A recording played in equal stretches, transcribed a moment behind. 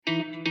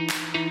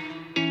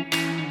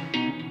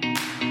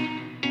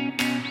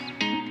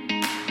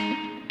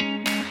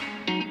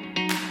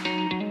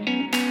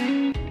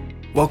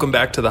Welcome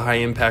back to the High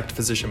Impact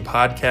Physician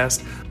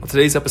Podcast. On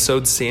today's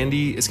episode,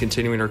 Sandy is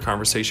continuing her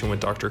conversation with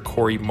Dr.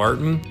 Corey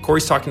Martin.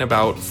 Corey's talking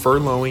about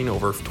furloughing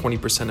over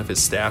 20% of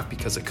his staff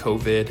because of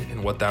COVID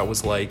and what that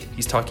was like.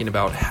 He's talking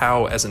about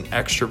how, as an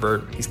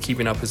extrovert, he's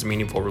keeping up his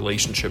meaningful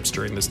relationships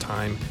during this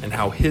time and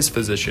how his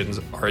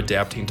physicians are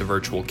adapting to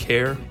virtual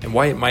care and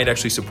why it might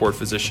actually support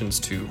physicians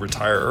to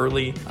retire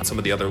early and some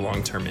of the other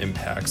long-term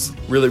impacts.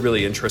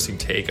 Really interesting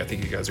take. I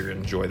think you guys are going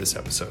to enjoy this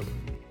episode.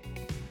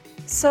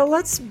 So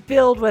let's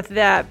build with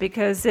that,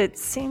 because it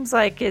seems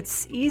like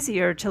it's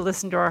easier to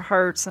listen to our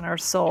hearts and our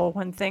soul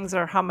when things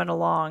are humming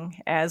along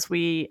as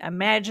we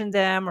imagined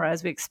them or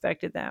as we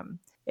expected them.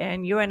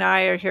 And you and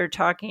I are here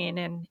talking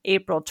in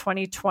April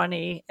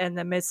 2020 in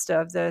the midst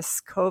of this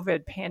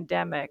COVID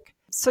pandemic.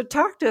 So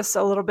talk to us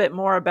a little bit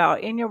more about,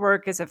 in your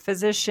work as a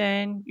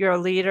physician, you're a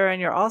leader, and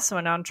you're also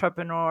an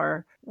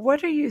entrepreneur.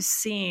 What are you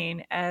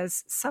seeing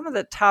as some of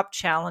the top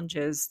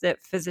challenges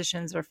that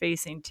physicians are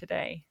facing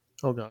today?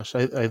 Oh gosh,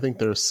 I think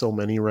there's so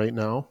many right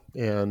now.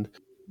 And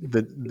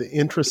the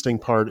interesting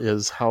part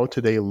is how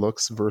today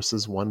looks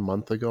versus 1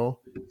 month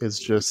ago is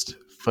just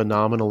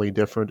phenomenally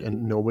different,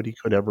 and nobody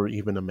could ever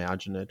even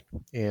imagine it.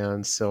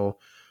 And so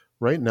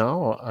right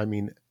now,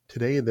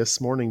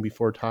 this morning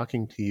before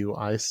talking to you,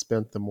 I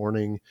spent the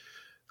morning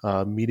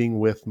meeting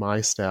with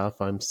my staff.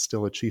 I'm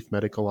still a chief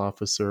medical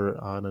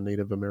officer on a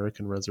Native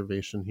American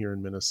reservation here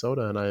in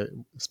Minnesota, and I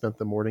spent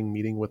the morning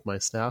meeting with my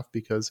staff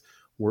because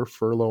we're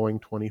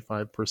furloughing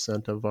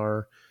 25% of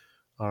our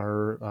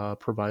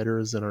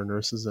providers and our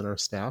nurses and our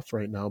staff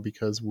right now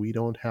because we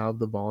don't have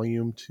the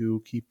volume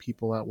to keep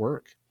people at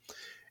work.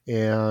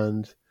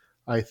 And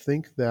I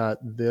think that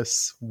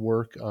this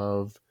work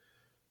of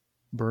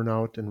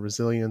burnout and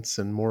resilience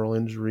and moral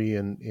injury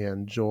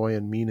and joy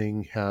and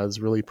meaning has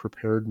really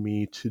prepared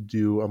me to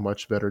do a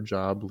much better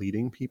job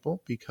leading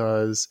people,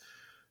 because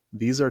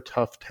these are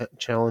tough,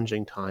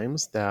 challenging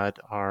times that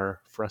are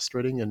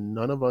frustrating, and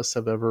none of us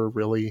have ever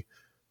really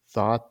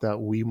thought that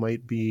we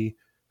might be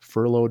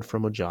furloughed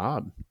from a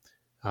job.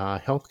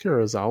 Healthcare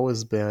has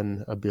always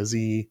been a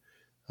busy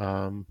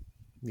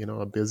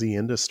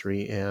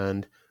industry,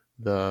 and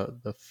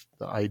the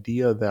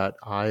idea that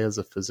I, as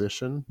a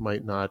physician,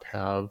 might not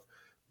have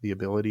the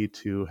ability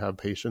to have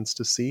patients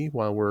to see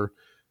while we're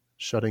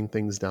shutting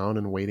things down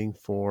and waiting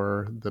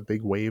for the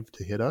big wave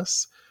to hit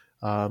us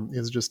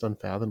is just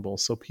unfathomable.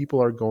 So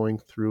people are going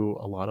through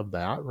a lot of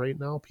that right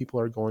now. People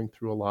are going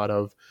through a lot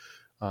of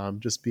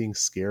just being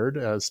scared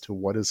as to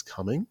what is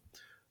coming.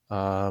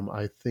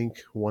 I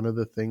think one of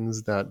the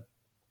things that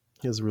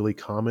is really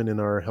common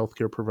in our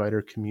healthcare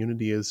provider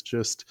community is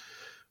just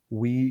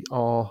we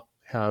all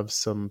have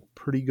some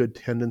pretty good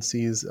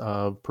tendencies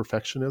of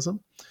perfectionism.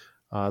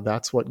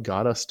 That's what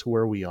got us to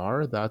where we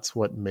are. That's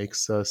what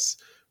makes us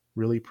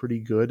really pretty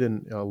good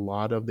in a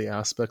lot of the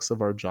aspects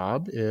of our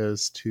job,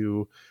 is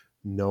to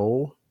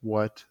know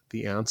what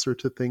the answer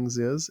to things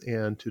is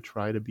and to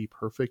try to be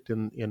perfect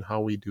in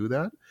how we do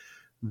that.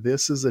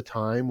 This is a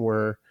time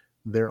where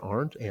there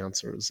aren't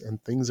answers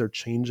and things are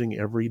changing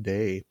every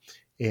day.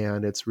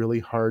 And it's really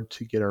hard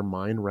to get our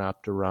mind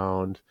wrapped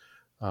around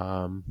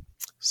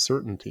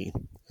certainty.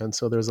 And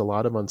so there's a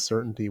lot of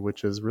uncertainty,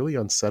 which is really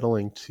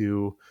unsettling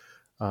to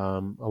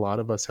a lot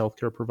of us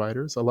healthcare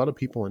providers, a lot of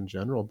people in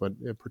general, but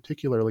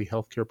particularly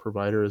healthcare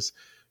providers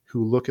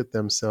who look at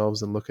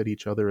themselves and look at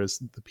each other as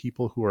the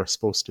people who are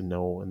supposed to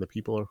know and the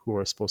people who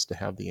are supposed to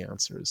have the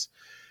answers.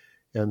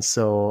 And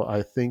so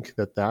I think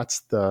that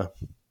that's the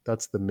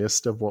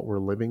mist of what we're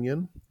living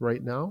in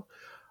right now.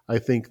 I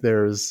think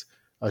there's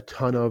a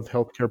ton of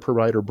healthcare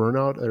provider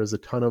burnout. There's a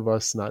ton of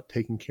us not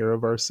taking care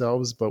of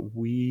ourselves, but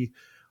we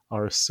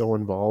are so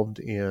involved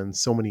in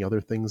so many other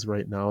things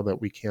right now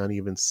that we can't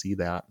even see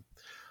that.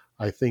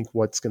 I think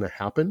what's going to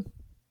happen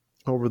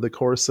over the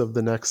course of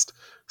the next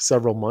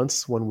several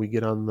months when we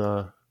get on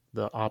the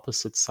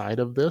opposite side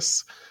of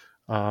this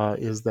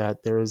is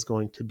that there is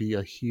going to be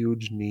a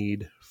huge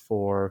need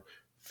for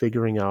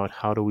figuring out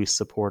how do we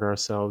support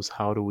ourselves,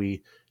 how do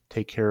we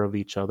take care of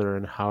each other,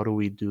 and how do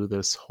we do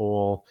this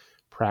whole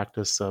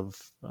practice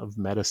of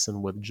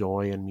medicine with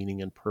joy and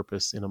meaning and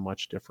purpose in a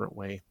much different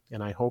way.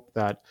 And I hope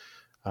that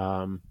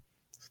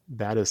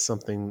that is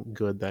something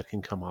good that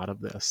can come out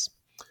of this.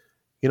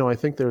 I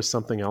think there's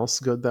something else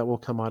good that will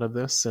come out of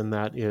this, and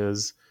that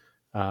is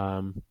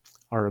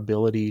our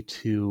ability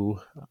to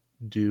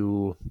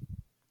do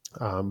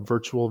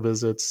virtual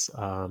visits,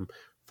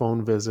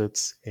 phone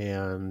visits,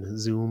 and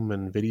Zoom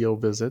and video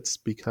visits,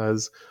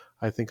 because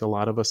I think a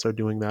lot of us are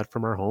doing that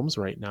from our homes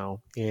right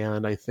now.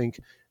 And I think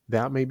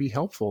that may be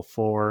helpful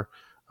for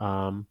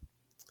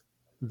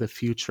the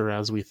future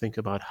as we think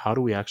about how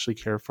do we actually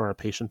care for our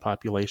patient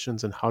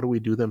populations and how do we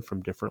do them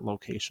from different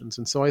locations.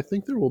 And so I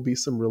think there will be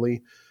some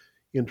really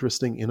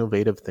interesting,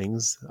 innovative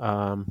things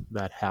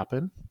that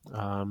happen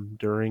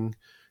during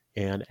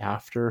and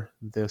after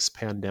this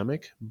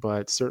pandemic,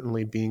 but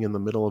certainly being in the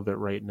middle of it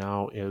right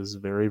now is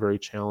very, very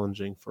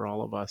challenging for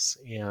all of us.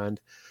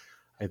 And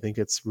I think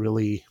it's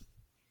really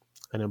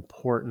an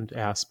important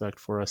aspect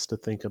for us to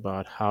think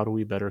about. How do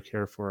we better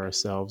care for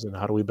ourselves, and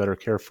how do we better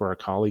care for our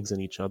colleagues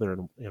and each other?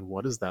 And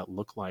what does that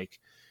look like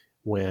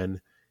when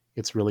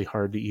it's really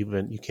hard to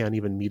you can't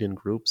even meet in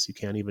groups, you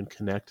can't even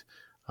connect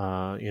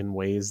in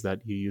ways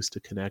that you used to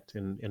connect.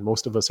 And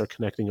most of us are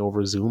connecting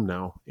over Zoom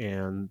now.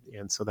 And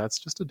so that's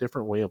just a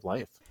different way of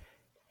life.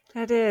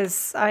 It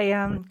is.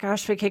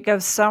 Gosh, we could go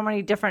so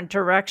many different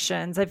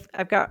directions.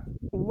 I've got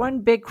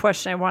one big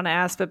question I want to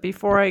ask, but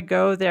before I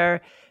go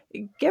there,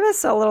 give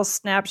us a little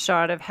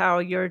snapshot of how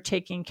you're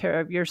taking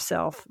care of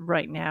yourself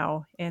right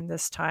now in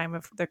this time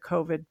of the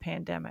COVID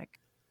pandemic.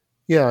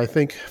 Yeah, I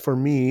think for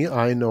me,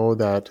 I know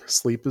that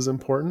sleep is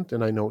important,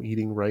 and I know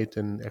eating right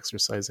and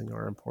exercising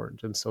are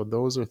important. And so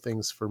those are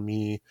things for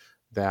me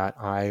that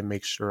I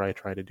make sure I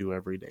try to do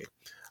every day.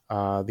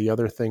 The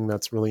other thing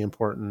that's really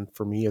important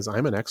for me is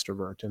I'm an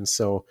extrovert. And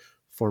so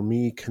for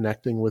me,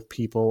 connecting with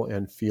people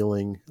and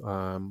feeling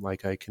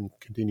like I can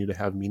continue to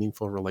have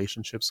meaningful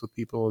relationships with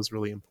people is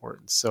really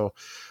important. So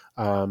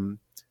I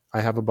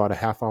have about a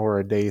half hour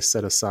a day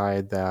set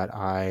aside that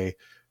I,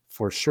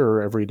 for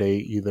sure, every day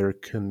either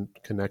can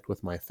connect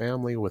with my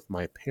family, with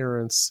my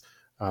parents,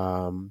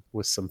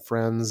 with some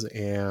friends.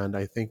 And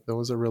I think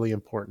those are really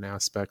important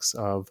aspects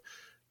of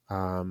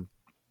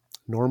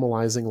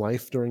normalizing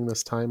life during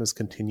this time, is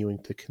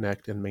continuing to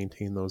connect and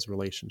maintain those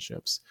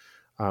relationships.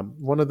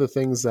 One of the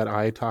things that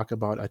I talk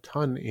about a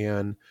ton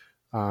in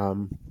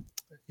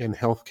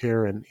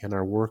healthcare and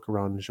our work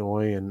around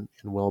joy and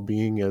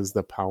well-being is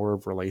the power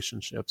of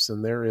relationships.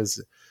 And there is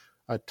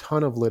a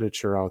ton of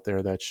literature out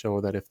there that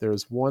show that if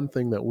there's one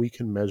thing that we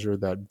can measure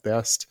that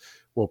best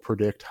will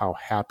predict how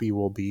happy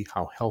we'll be,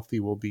 how healthy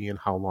we'll be, and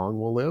how long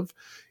we'll live,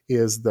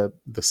 is the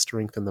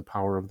strength and the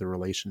power of the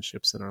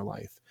relationships in our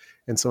life.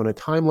 And so in a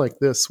time like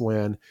this,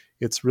 when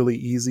it's really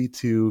easy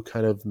to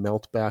kind of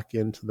melt back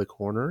into the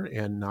corner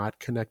and not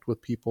connect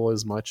with people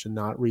as much and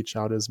not reach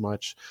out as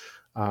much,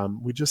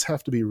 we just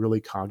have to be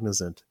really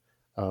cognizant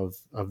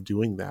of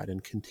doing that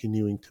and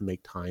continuing to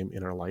make time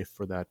in our life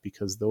for that,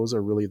 because those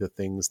are really the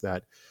things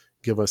that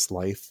give us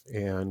life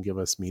and give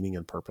us meaning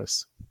and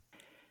purpose.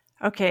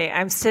 Okay,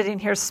 I'm sitting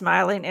here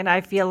smiling, and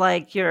I feel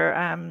like you're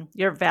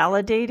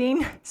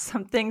validating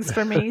some things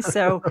for me.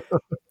 So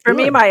for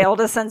me, my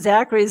oldest son,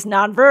 Zachary, is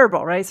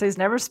nonverbal, right? So he's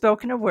never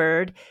spoken a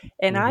word.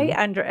 And I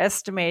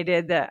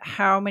underestimated that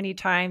how many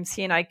times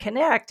he and I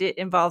connect, it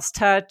involves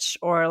touch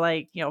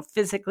or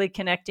physically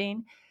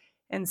connecting.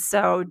 And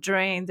so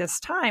during this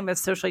time of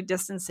socially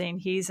distancing,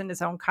 he's in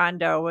his own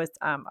condo with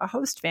a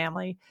host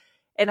family.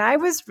 And I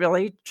was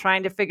really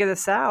trying to figure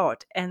this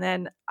out. And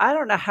then I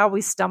don't know how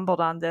we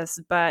stumbled on this,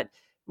 but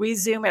we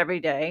Zoom every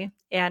day.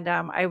 And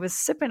I was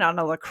sipping on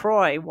a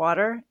LaCroix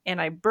water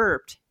and I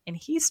burped. And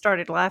he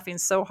started laughing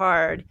so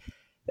hard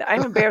that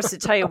I'm embarrassed to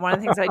tell you, one of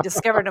the things I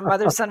discovered in a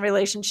mother-son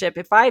relationship,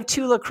 if I have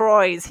 2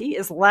 LaCroix, he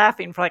is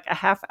laughing for like a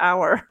half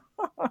hour.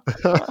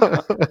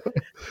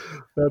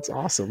 That's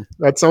awesome.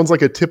 That sounds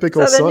like a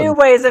typical So the son. new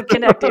ways of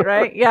connecting,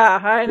 right? Yeah,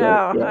 I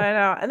know.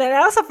 And then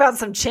I also found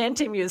some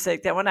chanting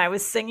music that when I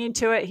was singing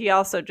to it, he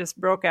also just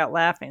broke out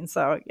laughing.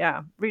 So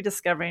yeah,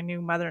 rediscovering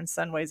new mother and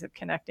son ways of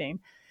connecting.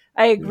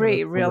 I agree.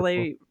 Yeah,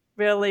 really,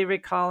 really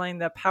recalling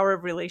the power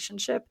of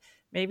relationship,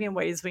 maybe in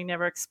ways we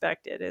never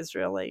expected, is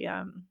really,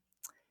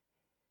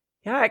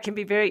 it can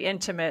be very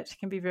intimate. It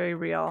can be very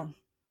real.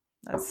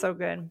 That's so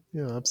good.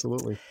 Yeah,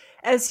 absolutely.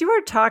 As you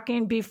were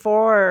talking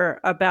before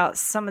about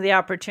some of the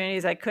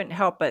opportunities, I couldn't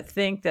help but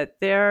think that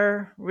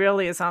there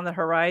really is on the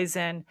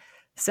horizon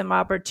some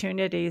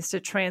opportunities to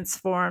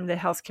transform the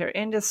healthcare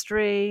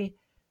industry,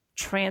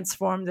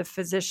 transform the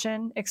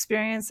physician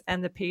experience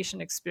and the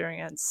patient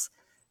experience.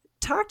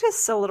 Talk to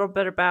us a little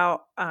bit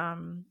about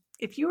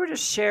if you were to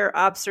share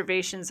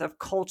observations of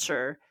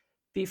culture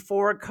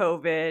before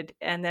COVID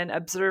and then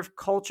observe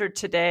culture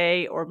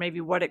today, or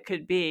maybe what it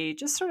could be,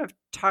 just sort of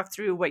talk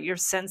through what you're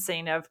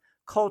sensing of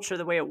culture,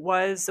 the way it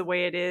was, the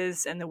way it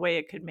is, and the way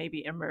it could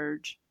maybe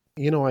emerge.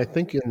 I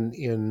think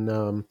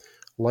in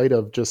light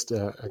of just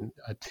a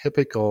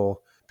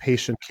typical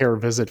patient care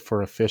visit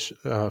for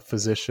a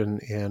physician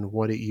and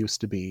what it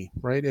used to be,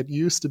 right? It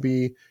used to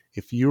be,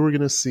 if you were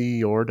going to see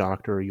your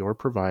doctor or your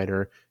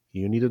provider,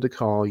 you needed to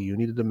call, you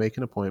needed to make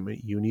an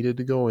appointment, you needed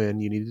to go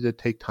in, you needed to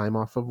take time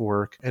off of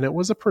work, and it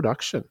was a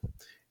production.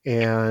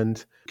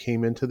 And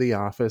came into the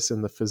office,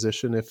 and the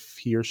physician, if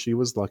he or she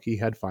was lucky,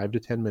 had 5 to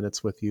 10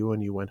 minutes with you,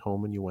 and you went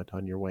home and you went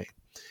on your way.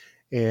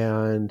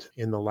 And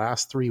in the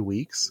last 3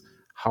 weeks,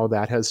 how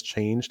that has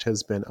changed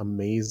has been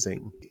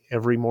amazing.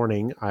 Every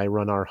morning I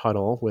run our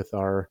huddle with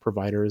our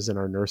providers and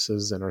our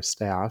nurses and our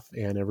staff,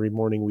 and every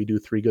morning we do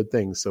 3 good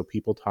things. So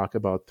people talk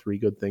about 3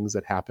 good things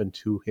that happened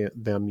to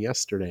them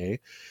yesterday.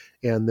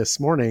 And this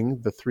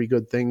morning, the 3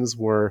 good things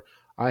were,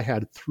 I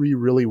had 3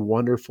 really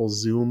wonderful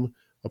Zoom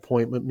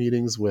appointment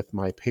meetings with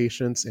my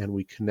patients, and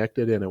we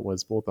connected, and it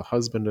was both a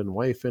husband and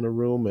wife in a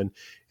room,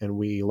 and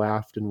we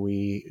laughed, and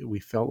we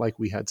felt like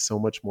we had so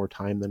much more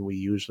time than we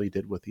usually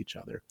did with each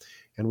other,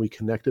 and we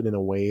connected in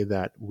a way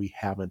that we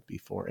haven't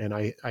before. And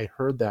I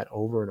heard that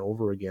over and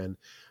over again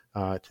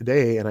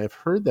today. And I've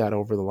heard that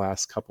over the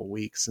last couple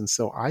weeks. And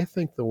so I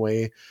think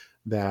the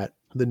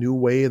new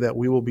way that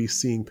we will be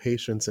seeing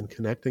patients and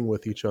connecting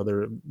with each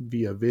other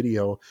via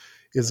video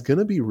is going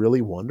to be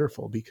really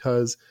wonderful,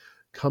 because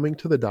coming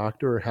to the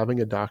doctor or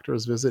having a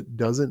doctor's visit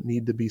doesn't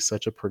need to be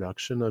such a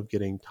production of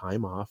getting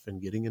time off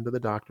and getting into the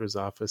doctor's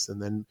office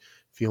and then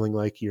feeling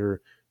like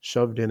you're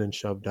shoved in and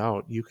shoved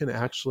out. You can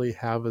actually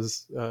have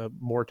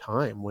more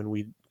time when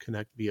we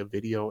connect via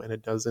video, and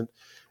it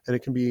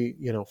can be,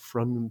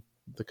 from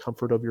the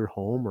comfort of your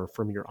home or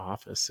from your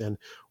office. And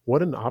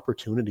what an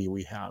opportunity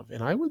we have.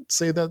 And I would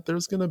say that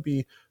there's going to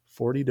be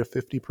 40 to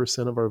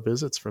 50% of our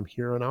visits from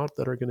here on out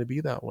that are going to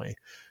be that way.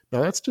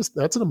 Now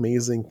that's an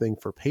amazing thing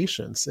for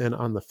patients. And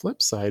on the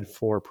flip side,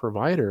 for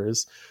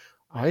providers,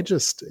 I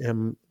just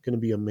am going to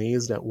be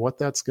amazed at what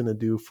that's going to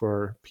do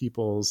for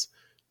people's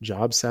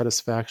job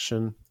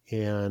satisfaction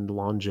and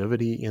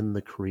longevity in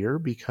the career,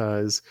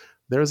 because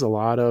there's a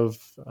lot of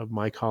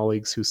my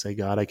colleagues who say,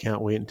 God, I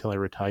can't wait until I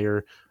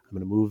retire. I'm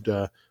going to move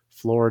to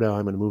Florida.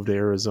 I'm going to move to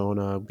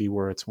Arizona, be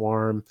where it's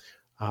warm.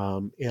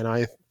 And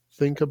I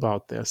think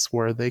about this,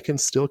 where they can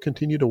still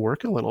continue to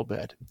work a little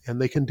bit,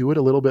 and they can do it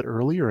a little bit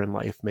earlier in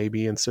life,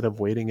 maybe instead of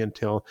waiting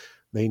until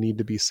they need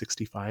to be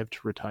 65 to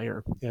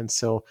retire. And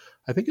so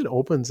I think it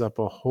opens up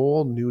a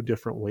whole new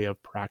different way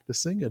of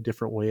practicing, a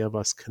different way of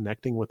us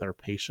connecting with our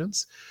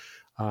patients.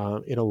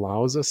 It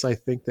allows us, I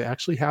think, to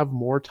actually have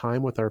more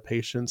time with our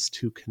patients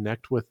to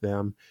connect with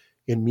them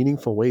in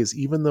meaningful ways,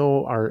 even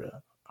though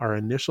our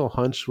initial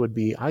hunch would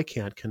be, I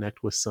can't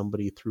connect with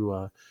somebody through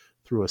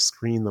a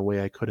screen the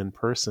way I could in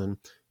person.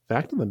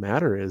 Fact of the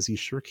matter is, you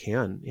sure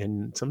can.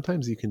 And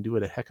sometimes you can do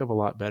it a heck of a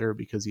lot better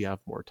because you have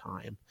more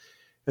time.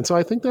 And so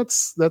I think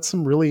that's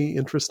some really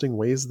interesting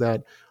ways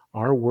that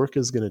our work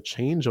is going to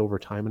change over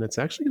time. And it's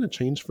actually going to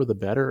change for the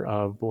better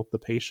of both the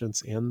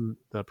patients and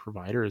the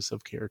providers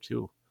of care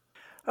too.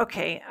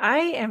 Okay, I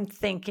am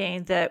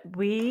thinking that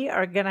we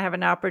are going to have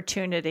an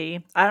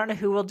opportunity. I don't know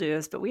who will do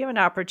this, but we have an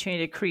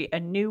opportunity to create a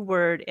new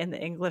word in the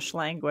English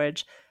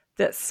language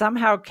that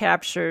somehow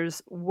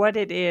captures what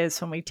it is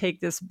when we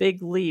take this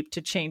big leap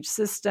to change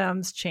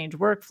systems, change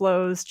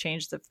workflows,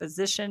 change the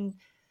physician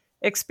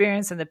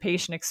experience and the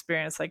patient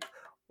experience. Like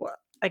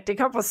to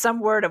come up with some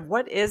word of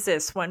what is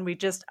this when we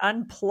just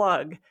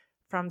unplug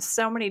from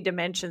so many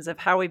dimensions of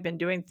how we've been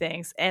doing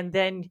things, and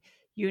then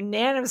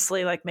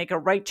unanimously make a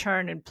right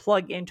turn and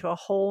plug into a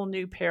whole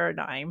new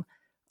paradigm.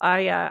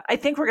 I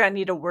think we're going to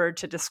need a word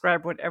to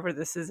describe whatever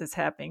this is that's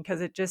happening,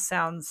 because it just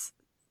sounds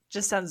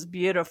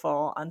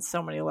beautiful on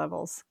so many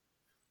levels.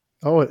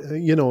 Oh,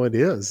 it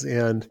is.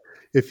 And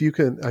if you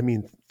can,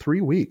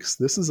 3 weeks,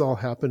 this has all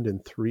happened in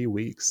 3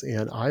 weeks.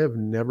 And I have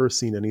never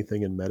seen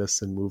anything in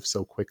medicine move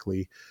so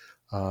quickly.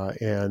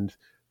 And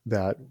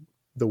that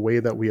the way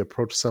that we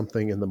approach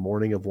something in the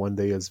morning of one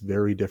day is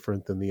very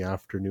different than the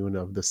afternoon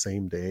of the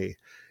same day,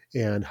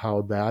 and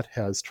how that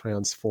has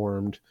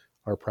transformed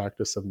our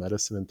practice of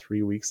medicine in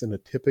 3 weeks. In a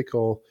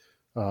typical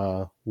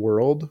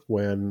world,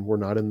 when we're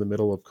not in the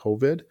middle of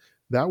COVID,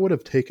 that would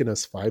have taken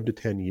us 5 to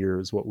 10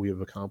 years, what we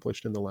have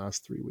accomplished in the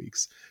last 3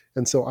 weeks.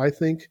 And so I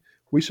think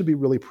we should be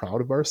really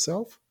proud of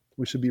ourselves.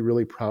 We should be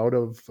really proud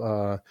of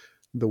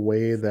the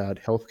way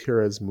that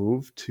healthcare has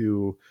moved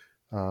to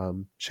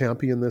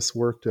champion this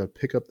work, to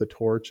pick up the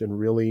torch and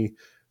really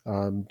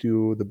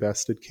do the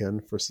best it can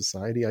for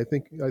society. I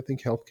think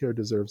healthcare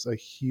deserves a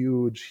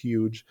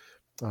huge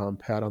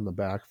pat on the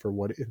back for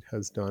what it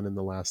has done in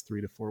the last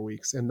 3 to 4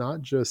 weeks, and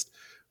not just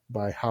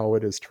by how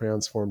it has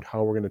transformed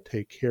how we're going to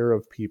take care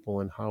of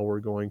people and how we're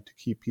going to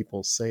keep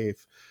people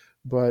safe,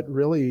 but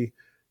really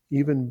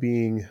even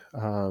being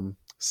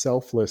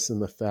selfless in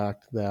the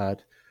fact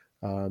that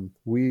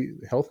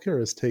healthcare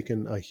has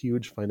taken a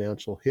huge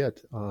financial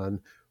hit on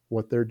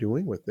what they're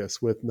doing with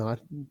this, with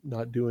not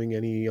doing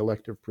any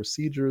elective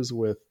procedures,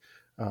 with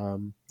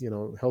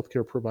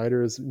healthcare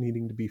providers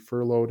needing to be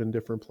furloughed in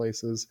different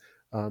places.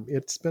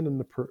 It's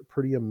been a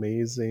pretty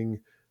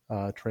amazing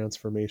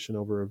transformation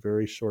over a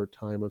very short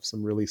time of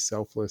some really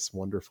selfless,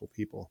 wonderful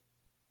people.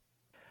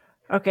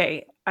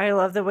 Okay, I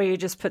love the way you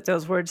just put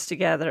those words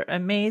together.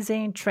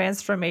 Amazing,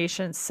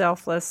 transformation,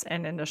 selfless,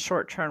 and in a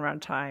short turnaround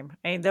time.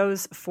 I mean,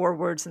 those 4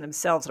 words in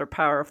themselves are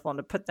powerful, and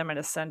to put them in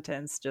a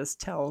sentence just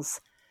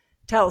tells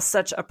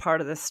such a part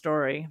of the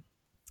story.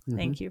 Mm-hmm.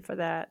 Thank you for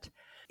that.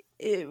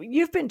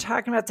 You've been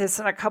talking about this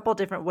in a couple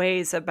different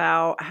ways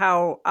about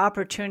how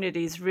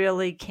opportunities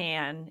really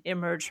can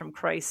emerge from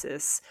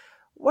crisis.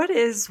 What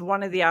is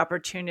one of the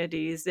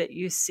opportunities that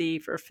you see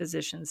for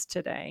physicians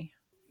today?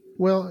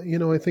 Well,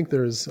 I think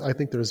there's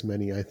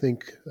many. I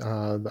think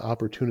the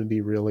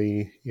opportunity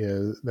really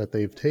is that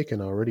they've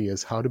taken already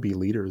is how to be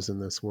leaders in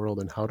this world,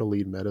 and how to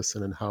lead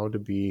medicine, and how to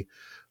be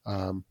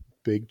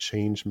big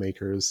change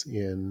makers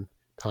in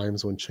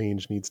times when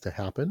change needs to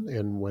happen,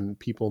 and when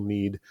people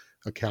need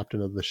a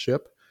captain of the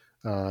ship.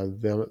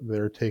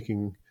 They're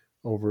taking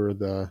over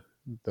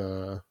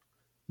the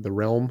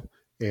realm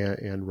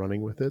and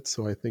running with it.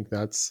 So I think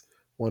that's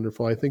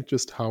wonderful. I think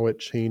just how it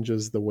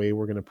changes the way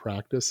we're going to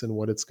practice and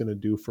what it's going to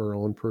do for our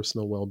own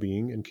personal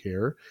well-being and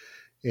care.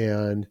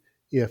 And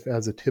if,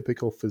 as a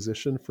typical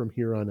physician from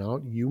here on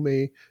out, you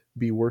may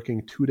be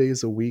working 2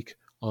 days a week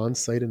on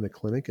site in the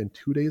clinic and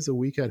 2 days a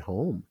week at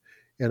home.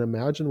 And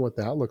imagine what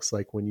that looks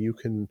like when you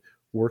can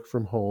work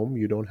from home.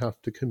 You don't have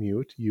to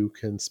commute. You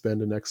can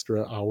spend an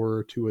extra hour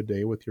or two a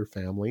day with your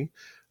family.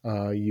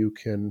 You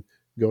can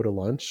go to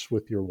lunch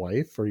with your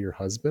wife or your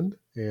husband.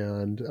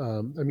 And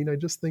I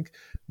just think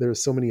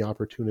there's so many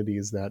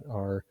opportunities that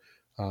are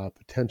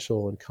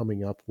potential and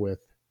coming up with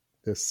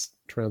this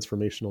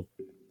transformational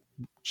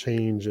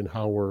change in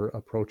how we're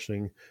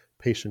approaching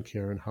patient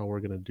care and how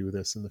we're going to do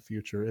this in the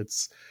future.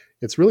 It's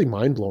really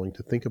mind-blowing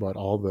to think about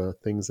all the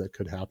things that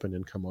could happen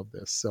and come of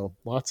this. So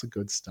lots of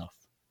good stuff.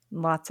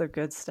 Lots of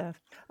good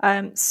stuff.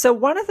 So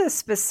one of the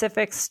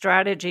specific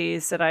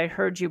strategies that I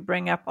heard you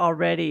bring up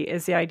already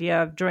is the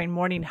idea of during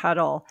morning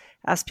huddle,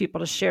 ask people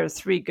to share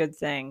 3 good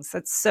things.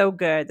 That's so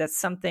good. That's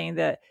something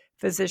that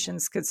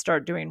physicians could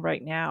start doing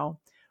right now.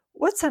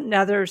 What's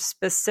another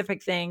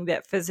specific thing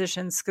that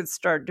physicians could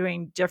start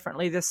doing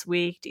differently this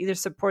week to either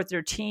support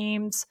their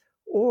teams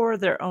or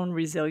their own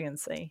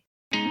resiliency?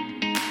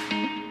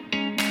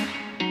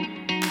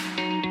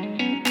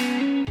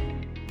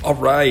 All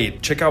right,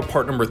 check out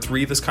part number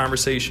 3 of this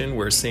conversation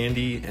where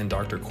Sandy and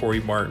Dr. Corey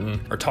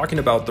Martin are talking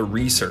about the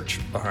research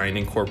behind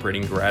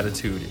incorporating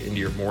gratitude into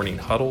your morning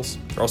huddles.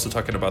 They're also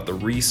talking about the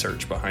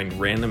research behind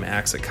random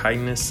acts of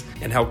kindness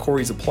and how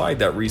Corey's applied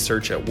that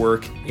research at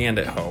work and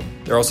at home.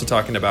 They're also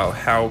talking about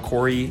how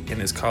Corey and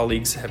his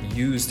colleagues have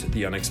used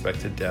the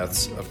unexpected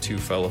deaths of 2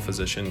 fellow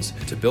physicians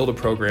to build a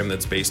program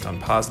that's based on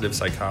positive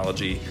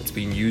psychology. It's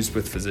being used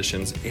with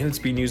physicians and it's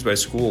being used by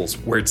schools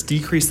where it's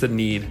decreased the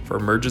need for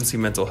emergency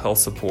mental health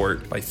support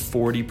by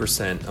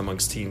 40%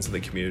 amongst teens in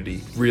the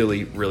community.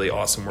 Really, really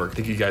awesome work. I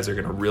think you guys are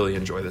going to really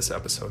enjoy this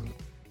episode.